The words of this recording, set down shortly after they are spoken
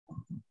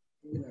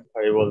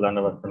Hari Bol,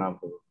 Dandavat, pranam.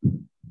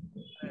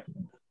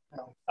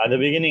 At the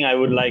beginning, I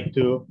would like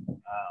to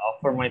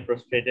offer my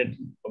prostrated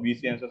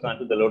obeisances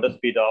unto the lotus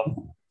feet of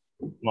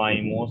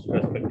my most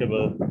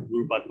respectable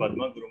Guru Padma,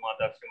 Guru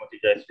Mata Srimati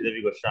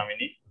Jayasri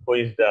Goswamini, who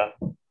is the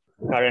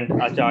current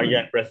Acharya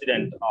and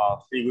president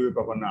of Sri Guru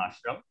Prapanna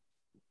Ashram.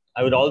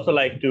 I would also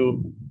like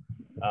to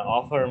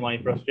offer my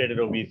prostrated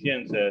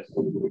obeisances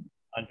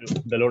unto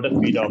the lotus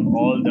feet of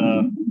all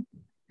the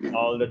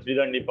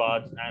Tridandi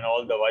and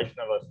all the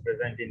Vaishnavas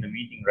present in the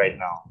meeting right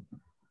now,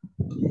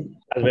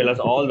 as well as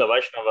all the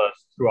Vaishnavas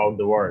throughout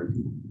the world.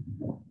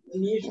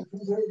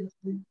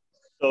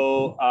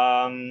 So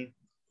I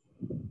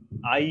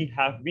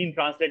have been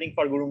translating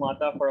for Guru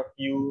Mata for a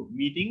few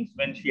meetings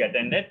when she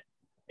attended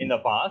in the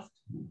past,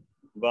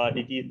 but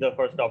it is the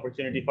first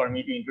opportunity for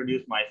me to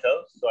introduce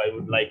myself. So I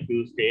would like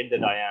to state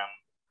that I am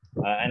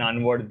an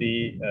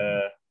unworthy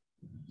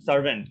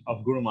servant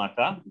of Guru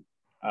Mata.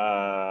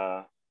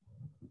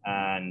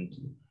 And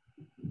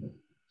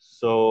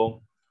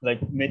so,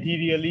 like,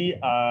 materially,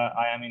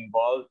 I am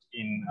involved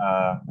in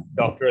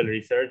doctoral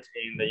research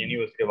in the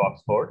University of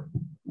Oxford.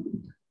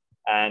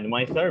 And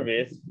my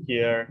service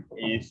here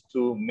is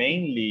to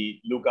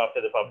mainly look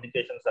after the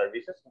publication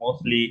services,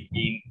 mostly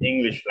in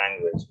English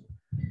language.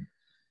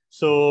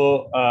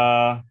 So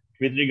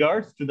with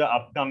regards to the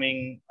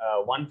upcoming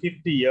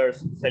 150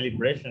 years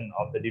celebration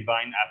of the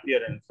divine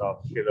appearance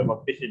of Srila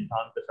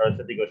Bhaktisiddhanta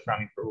Saraswati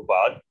Goswami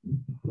Prabhupada,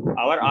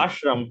 our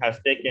ashram has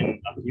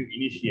taken a few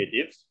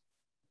initiatives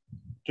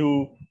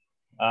to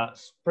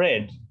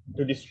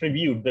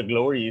distribute the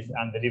glories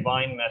and the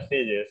divine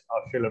messages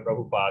of Srila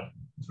Prabhupada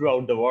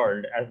throughout the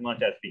world as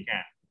much as we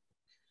can.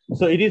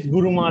 So it is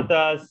Guru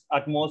Mata's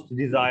utmost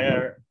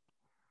desire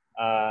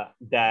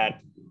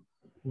that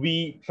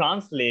we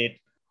translate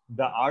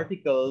the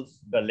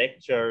articles, the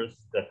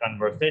lectures, the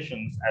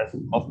conversations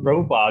of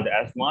Prabhupada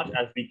as much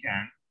as we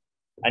can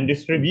and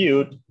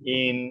distribute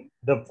in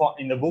the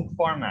book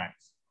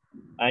formats,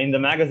 in the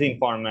magazine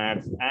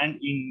formats, and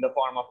in the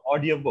form of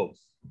audiobooks.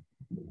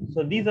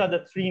 So these are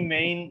the three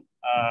main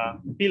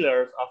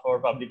pillars of our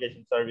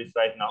publication service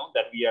right now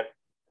that we are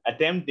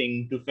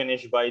attempting to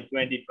finish by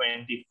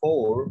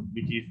 2024,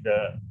 which is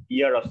the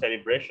year of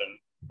celebration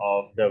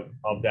of the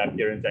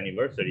appearance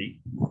anniversary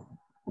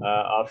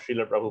of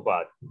Srila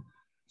Prabhupada.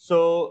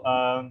 So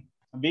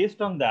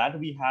based on that,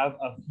 we have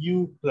a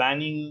few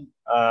planning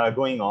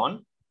going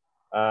on.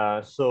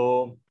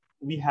 So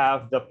we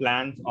have the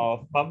plans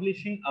of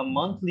publishing a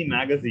monthly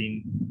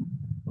magazine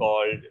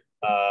called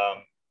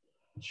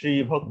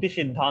Sri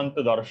Bhaktisiddhanta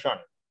Darshan,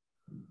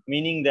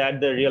 meaning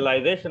that the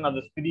realization of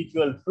the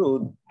spiritual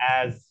truth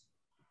as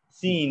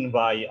seen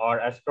by or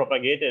as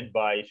propagated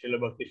by Srila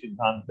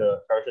Bhaktisiddhanta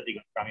Saraswati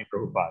Goswami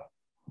Prabhupada.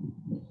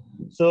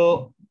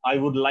 So I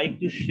would like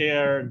to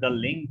share the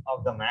link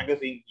of the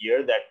magazine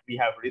here that we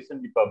have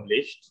recently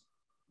published.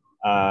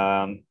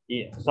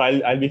 So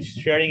I'll be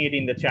sharing it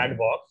in the chat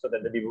box so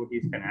that the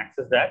devotees can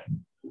access that.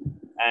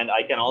 And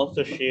I can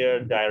also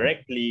share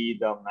directly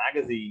the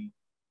magazine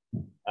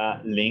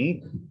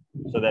link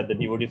so that the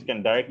devotees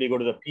can directly go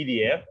to the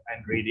PDF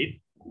and read it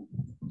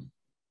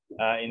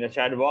in the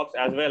chat box,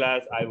 as well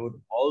as I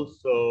would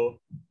also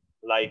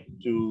like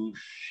to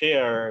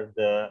share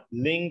the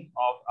link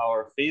of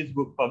our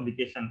Facebook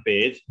publication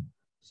page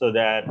so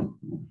that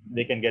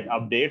they can get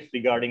updates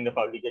regarding the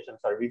publication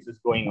services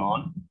going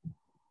on.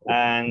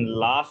 And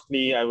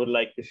lastly, I would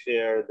like to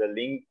share the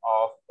link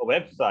of a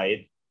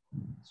website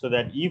so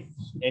that if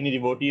any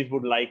devotees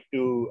would like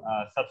to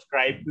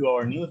subscribe to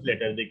our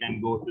newsletter, they can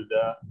go to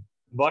the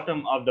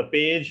bottom of the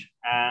page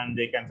and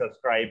they can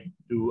subscribe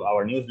to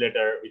our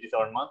newsletter, which is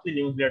our monthly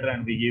newsletter,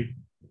 and we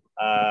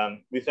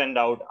send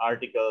out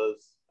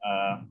articles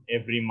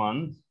every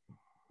month,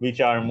 which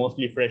are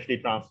mostly freshly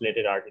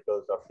translated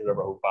articles of Srila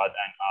Prabhupada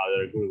and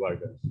other Guru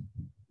Vargas.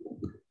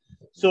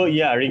 So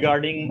yeah,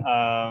 regarding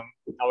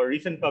our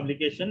recent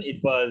publication,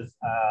 it was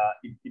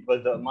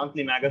a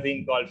monthly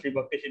magazine called Sri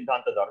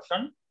Bhaktisiddhanta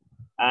Darshan,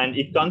 and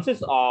it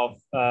consists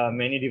of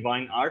many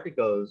divine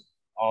articles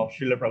of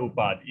Srila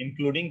Prabhupada,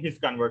 including his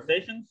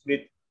conversations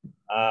with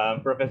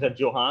Professor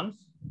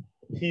Johans,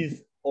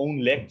 his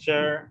own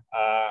lecture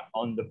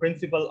on the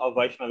principle of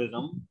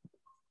Vaishnavism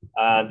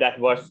that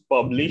was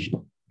published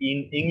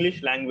in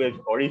English language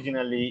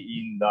originally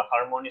in the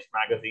Harmonist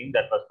magazine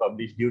that was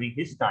published during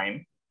his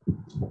time,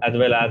 as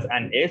well as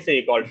an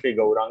essay called Sri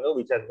Gauranga,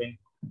 which has been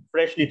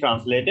freshly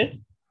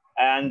translated,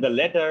 and the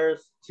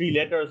letters, 3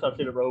 letters of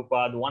Srila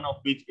Prabhupada, one of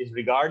which is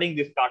regarding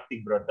this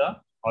Kartik Vrata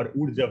or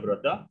Urja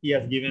Vrata. He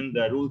has given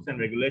the rules and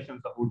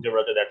regulations of Urja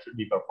Vrata that should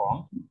be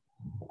performed,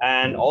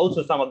 and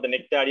also some of the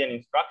nectarian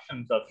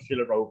instructions of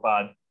Srila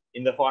Prabhupada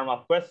in the form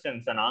of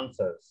questions and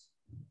answers.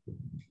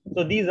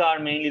 So these are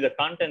mainly the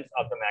contents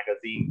of the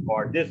magazine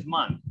for this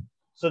month.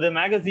 So the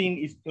magazine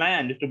is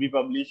planned to be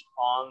published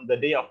on the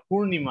day of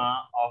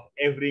Purnima of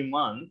every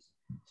month,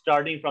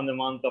 starting from the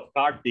month of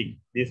Kartik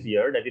this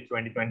year, that is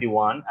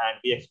 2021, and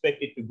we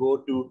expect it to go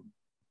to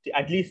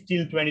at least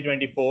till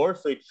 2024.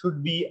 So it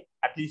should be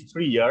at least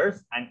 3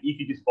 years. And if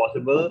it is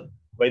possible,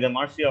 by the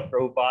mercy of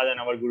Prabhupada and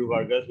our Guru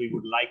Vargas, we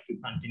would like to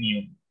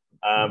continue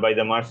by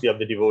the mercy of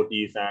the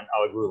devotees and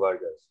our Guru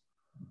Vargas.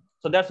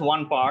 So that's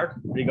one part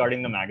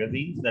regarding the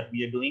magazines that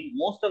we are doing.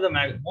 Most of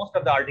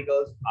the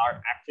articles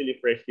are actually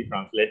freshly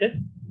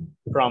translated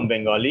from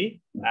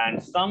Bengali,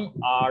 and some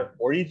were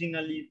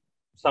originally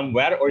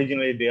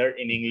there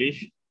in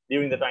English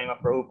during the time of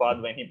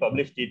Prabhupada when he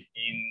published it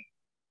in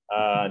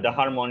the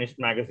Harmonist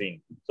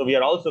magazine. So we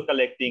are also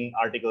collecting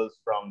articles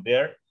from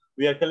there.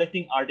 We are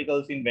collecting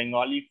articles in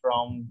Bengali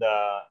from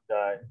the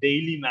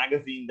daily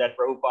magazine that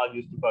Prabhupada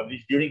used to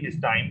publish during his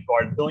time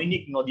called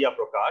Doinik Nodia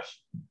Prakash,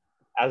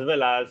 as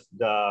well as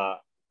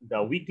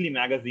the weekly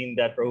magazine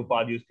that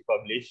Prabhupada used to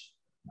publish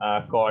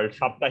called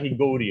Saptahi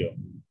Gauriya.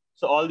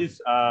 So all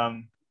these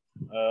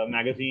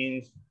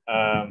magazines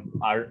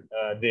are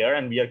there,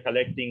 and we are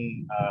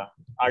collecting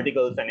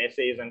articles and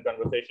essays and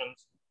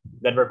conversations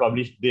that were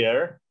published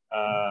there.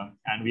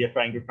 And we are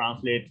trying to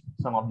translate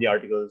some of the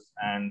articles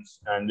and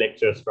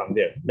lectures from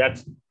there.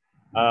 That's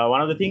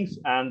one of the things.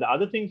 And the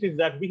other things is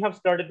that we have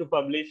started to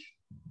publish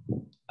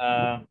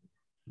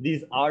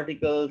these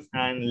articles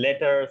and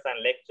letters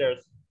and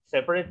lectures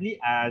separately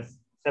as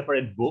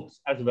separate books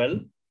as well.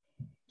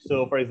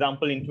 So for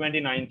example, in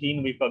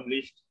 2019, we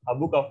published a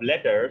book of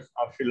letters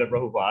of Srila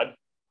Prabhupada,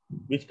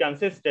 which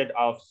consisted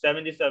of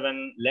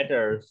 77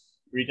 letters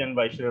written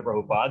by Srila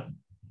Prabhupada.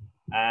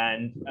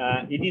 And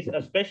it is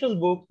a special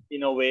book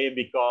in a way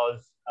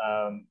because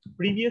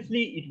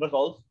previously it was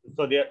also,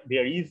 so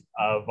there is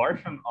a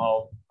version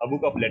of a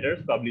book of letters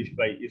published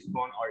by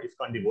ISKCON or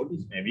ISKCON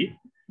devotees maybe,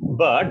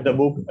 but the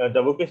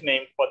book is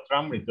named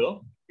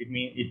Patramrito.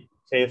 It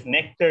says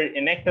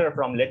nectar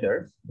from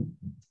letters,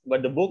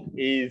 but the book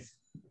is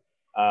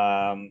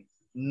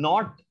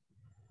not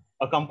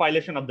a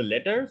compilation of the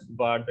letters,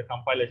 but the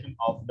compilation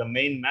of the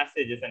main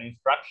messages and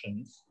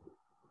instructions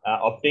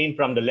obtained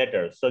from the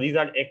letters. So these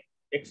are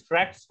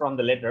extracts from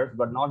the letters,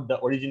 but not the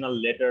original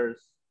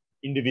letters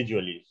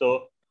individually.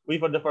 So we,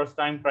 for the first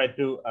time, tried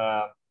to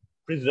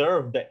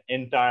preserve the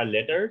entire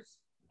letters,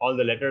 all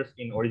the letters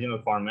in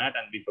original format,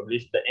 and we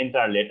published the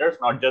entire letters,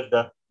 not just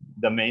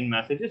the main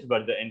messages,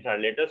 but the entire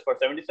letters for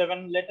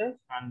 77 letters.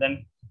 And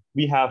then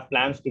we have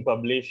plans to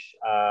publish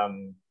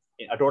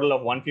a total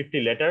of 150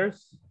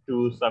 letters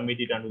to submit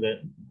it under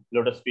the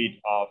lotus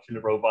feet of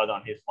Srila Prabhupada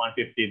on his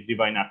 150th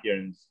Divine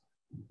Appearance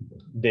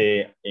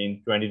Day in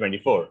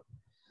 2024.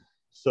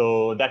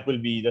 So that will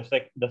be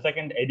the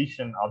second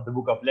edition of the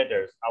Book of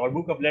Letters. Our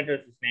Book of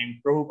Letters is named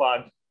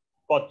Prabhupada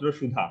Patra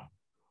Shudha.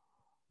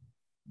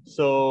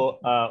 So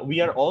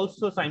we are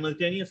also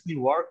simultaneously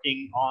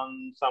working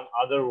on some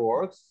other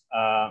works.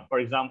 For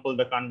example,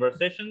 the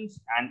conversations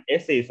and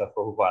essays of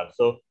Prabhupada.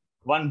 So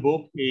one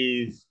book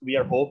is, we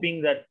are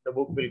hoping that the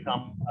book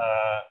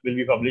will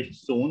be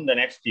published soon, the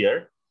next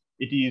year.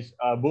 It is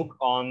a book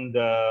on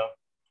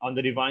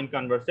the divine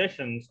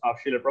conversations of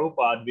Srila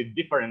Prabhupada with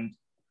different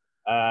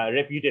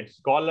reputed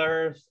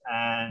scholars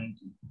and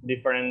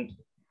different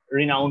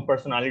renowned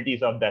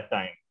personalities of that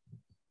time,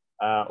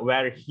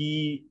 where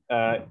he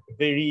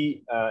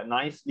very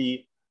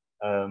nicely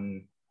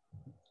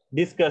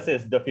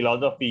discusses the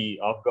philosophy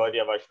of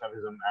Gaudiya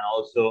Vaishnavism and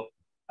also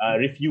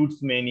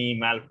refutes many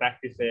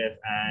malpractices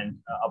and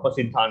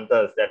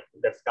apasiddhantas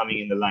that's coming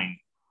in the line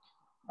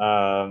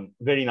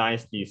very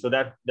nicely. So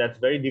that's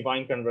very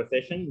divine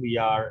conversation. We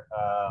are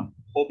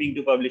hoping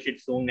to publish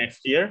it soon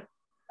next year.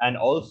 And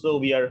also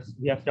we have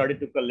started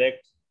to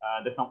collect,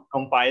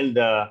 compile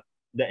the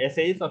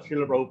essays of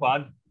Srila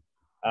Prabhupada.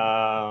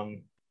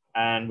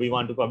 And we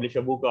want to publish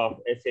a book of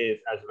essays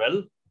as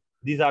well.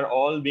 These are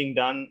all being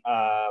done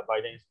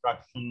by the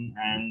instruction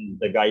and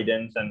the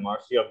guidance and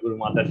mercy of Guru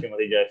Mata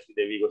Srimati Jayasri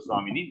Devi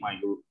Goswamini, my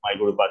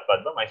Guru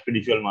Padma, my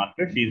spiritual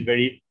master. She is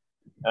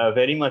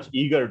very much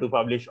eager to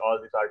publish all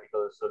these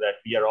articles so that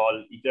we are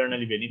all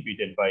eternally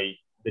benefited by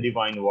the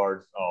divine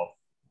words of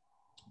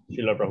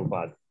Srila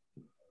Prabhupada.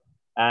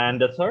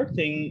 And the third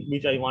thing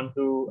which I want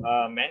to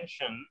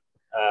mention,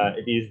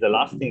 it is the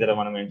last thing that I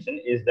want to mention,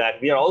 is that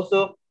we are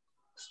also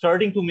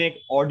starting to make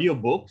audio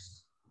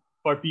books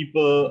for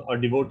people or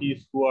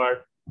devotees who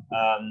are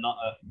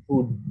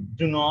who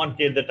do not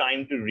get the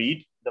time to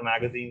read the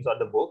magazines or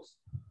the books.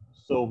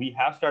 So we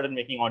have started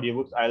making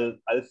audiobooks.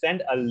 I'll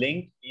send a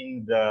link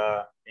in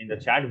the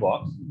chat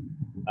box.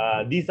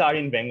 These are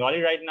in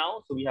Bengali right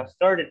now. So we have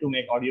started to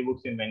make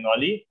audiobooks in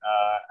Bengali.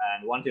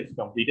 And once it's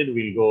completed,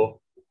 we'll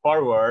go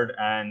forward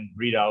and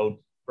read out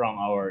from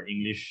our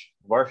English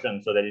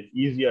version so that it's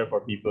easier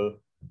for people,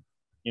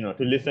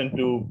 to listen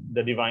to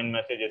the divine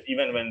messages,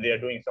 even when they are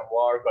doing some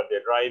work or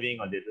they're driving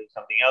or they're doing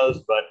something else,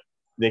 but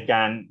they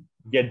can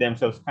get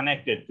themselves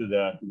connected to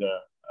the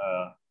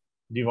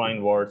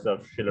divine words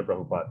of Srila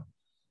Prabhupada.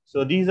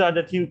 So these are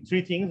the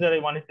three things that I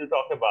wanted to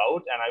talk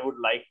about. And I would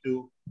like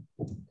to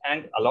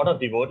thank a lot of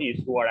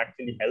devotees who are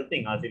actually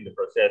helping us in the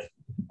process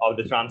of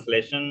the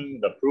translation,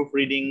 the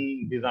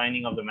proofreading,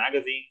 designing of the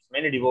magazines.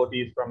 Many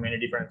devotees from many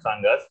different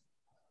sanghas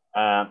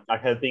are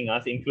helping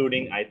us,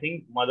 including, I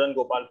think, Madan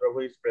Gopal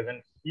Prabhu is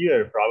present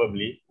here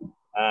probably.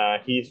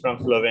 He's from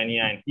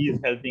Slovenia, and he is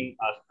helping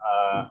us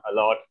a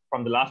lot.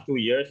 From the last 2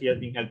 years, he has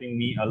been helping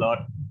me a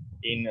lot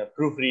in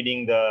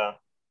proofreading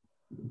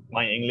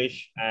my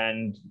English,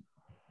 and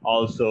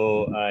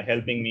also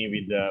helping me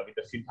with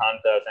the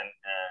siddhantas and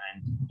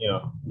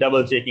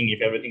double checking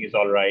if everything is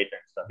all right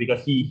and stuff,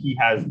 because he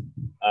has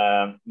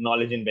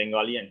knowledge in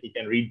Bengali, and he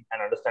can read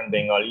and understand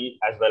Bengali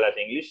as well as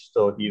English.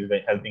 So he's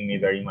helping me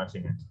very much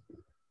in it.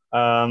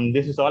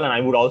 This is all, and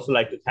I would also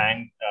like to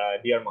thank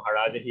dear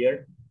Maharaja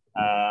here,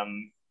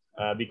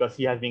 because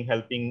he has been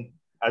helping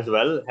as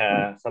well,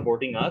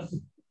 supporting us,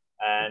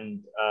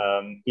 and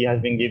he has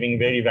been giving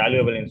very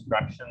valuable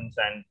instructions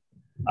and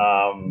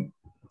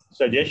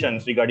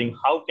suggestions regarding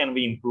how can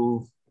we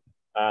improve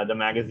the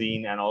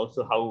magazine, and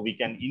also how we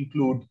can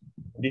include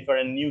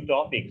different new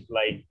topics,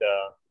 like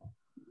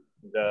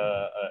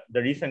the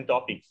recent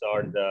topics,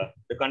 or the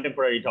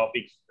contemporary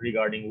topics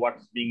regarding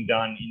what's being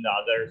done in the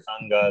other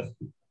sanghas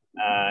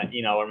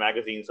in our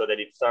magazine, so that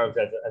it serves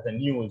as a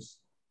news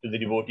to the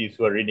devotees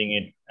who are reading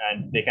it,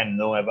 and they can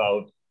know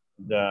about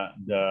the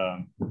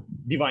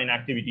divine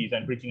activities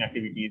and preaching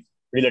activities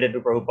related to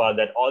Prabhupada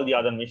that all the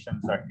other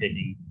missions are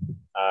taking.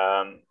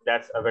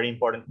 That's a very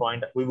important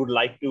point. We would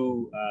like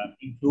to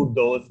include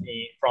those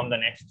from the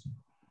next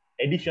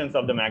editions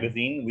of the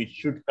magazine, which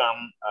should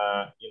come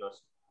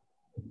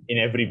in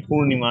every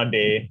Purnima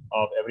day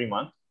of every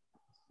month.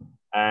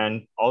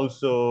 And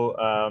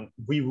also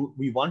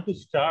we want to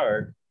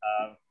start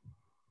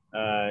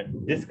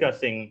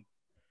discussing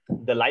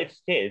the life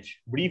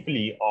sketch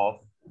briefly of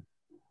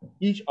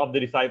each of the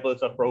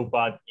disciples of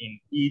Prabhupada in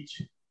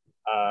each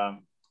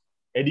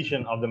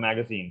edition of the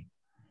magazine,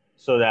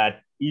 so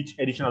that each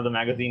edition of the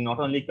magazine not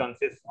only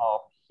consists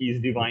of his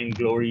divine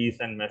glories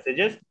and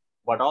messages,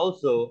 but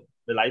also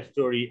the life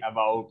story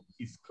about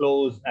his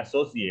close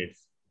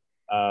associates,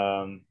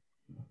 so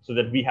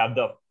that we have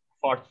the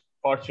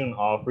fortune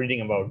of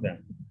reading about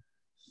them.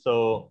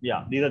 So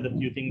yeah, these are the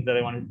few things that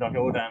I wanted to talk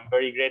about. I'm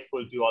very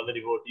grateful to all the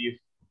devotees,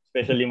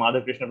 especially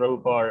Madhav Krishna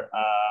Prabhu, for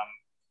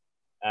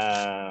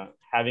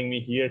having me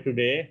here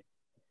today.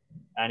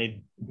 And it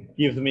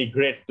gives me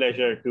great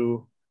pleasure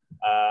to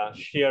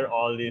share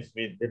all this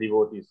with the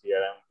devotees here.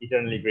 I'm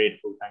eternally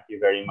grateful. Thank you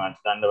very much.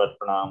 Dandavat,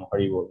 pranam,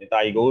 Hari Bol.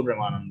 Nitai Gaur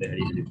Brahmananda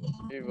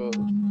Hari Bol.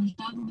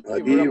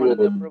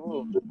 Paramananda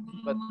Prabhu.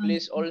 But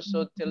please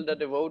also tell the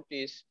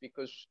devotees,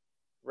 because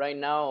right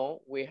now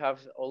we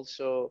have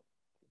also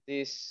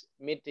this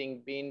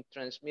meeting being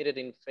transmitted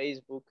in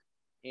Facebook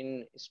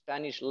in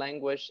Spanish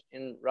language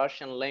and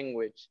Russian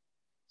language.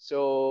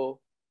 So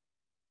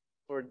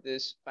for the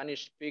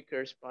Spanish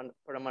speakers,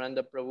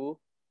 Paramananda Prabhu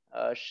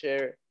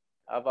share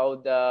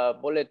about the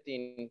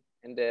bulletin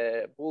and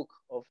the book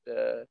of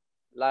the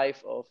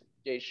life of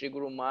Jai Shri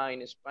Guru Ma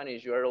in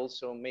Spanish. You are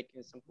also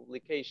making some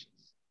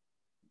publications.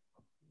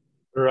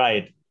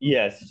 Right.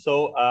 Yes.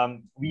 So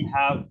we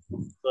have.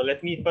 So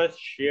let me first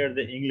share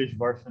the English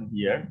version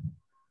here.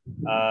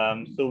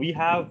 So we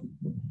have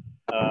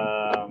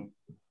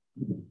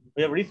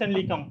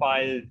recently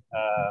compiled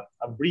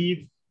a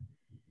brief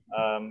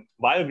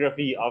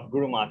biography of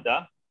Guru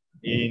Mata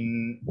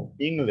in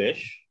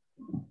English,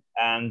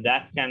 and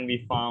that can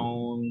be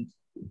found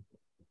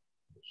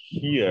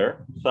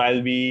here. So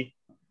I'll be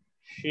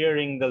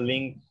sharing the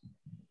link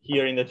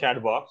here in the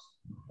chat box,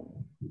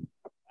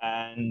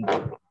 and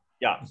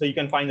yeah, so you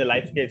can find the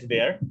live sketch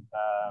there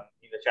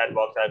in the chat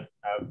box. I've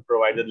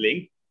provided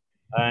link,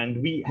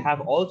 and we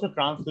have also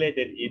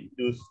translated it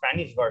to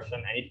Spanish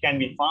version, and it can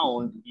be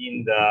found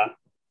in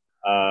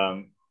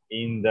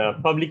the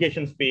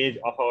publications page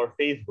of our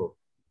Facebook,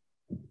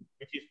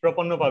 which is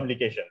Prapanna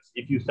Publications.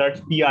 If you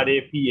search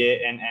PRAPANNA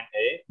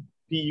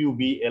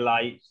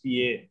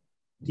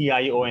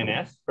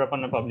PUBLICATIONS,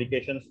 Prapanna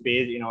Publications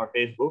page in our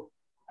Facebook,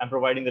 I'm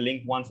providing the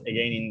link once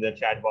again in the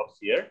chat box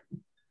here.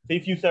 So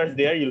if you search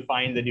there, you'll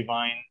find the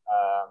divine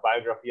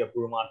biography of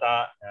Guru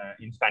Mata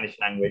in Spanish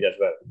language as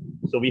well.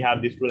 So we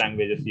have these two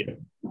languages here.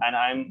 And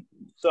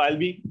I'll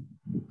be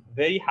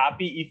very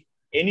happy if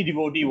any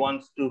devotee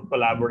wants to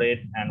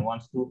collaborate and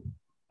wants to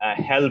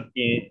help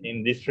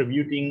in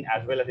distributing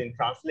as well as in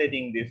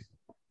translating these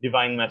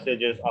divine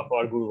messages of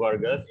our Guru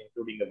Vargas,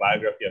 including the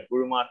biography of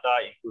Guru Mata,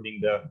 including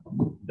the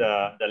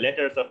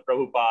letters of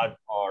Prabhupada,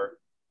 or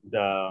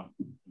the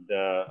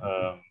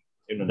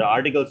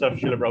articles of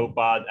Srila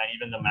Prabhupada, and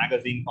even the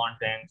magazine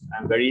contents.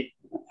 I'm very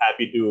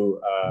happy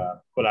to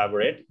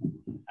collaborate.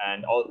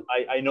 And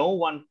I know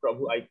one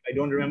Prabhu, I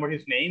don't remember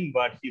his name,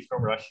 but he's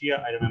from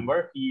Russia. I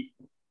remember he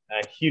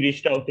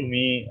reached out to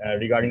me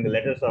regarding the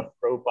letters of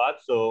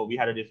Prabhupada. So we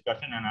had a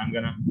discussion, and I'm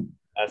gonna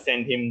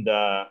send him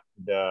the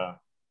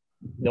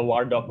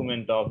Word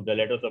document of the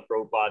letters of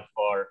Prabhupada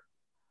for,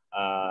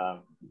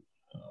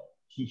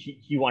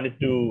 he wanted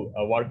to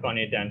work on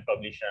it and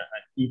publish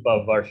an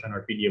EPUB version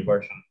or PDF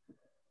version.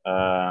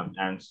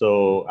 And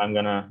so I'm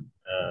gonna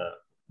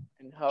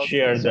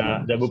share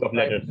the book of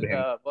letters to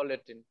him.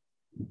 Bulletin.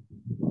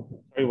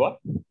 Sorry, what?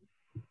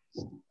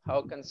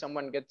 How can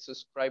someone get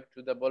subscribed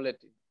to the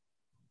bulletin?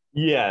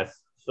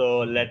 Yes, so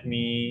let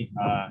me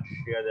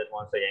share that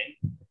once again.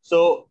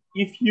 So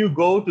if you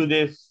go to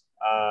this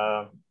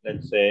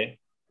let's say,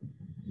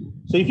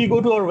 so if you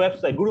go to our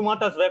website, Guru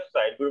Mata's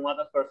website, Guru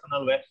Mata's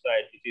personal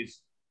website, which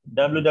is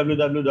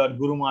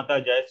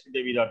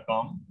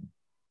www.gurumatajayastridevi.com,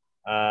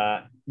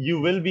 you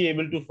will be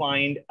able to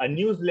find a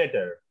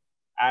newsletter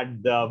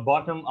at the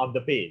bottom of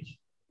the page.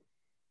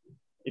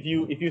 If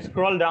you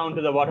scroll down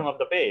to the bottom of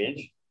the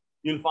page,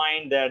 you'll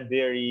find that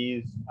there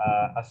is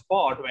a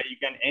spot where you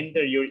can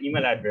enter your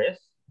email address.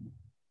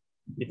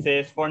 It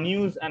says, for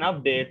news and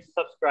updates,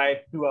 subscribe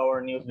to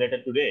our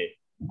newsletter today.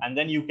 And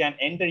then you can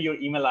enter your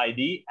email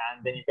ID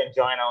and then you can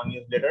join our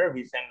newsletter.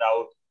 We send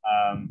out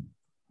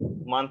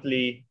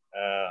monthly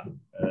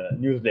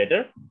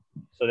newsletter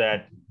so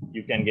that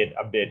you can get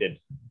updated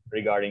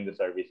regarding the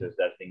services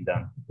that's being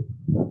done.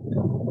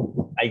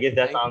 I guess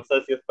that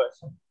answers your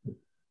question.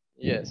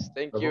 Yes,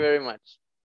 thank you very much.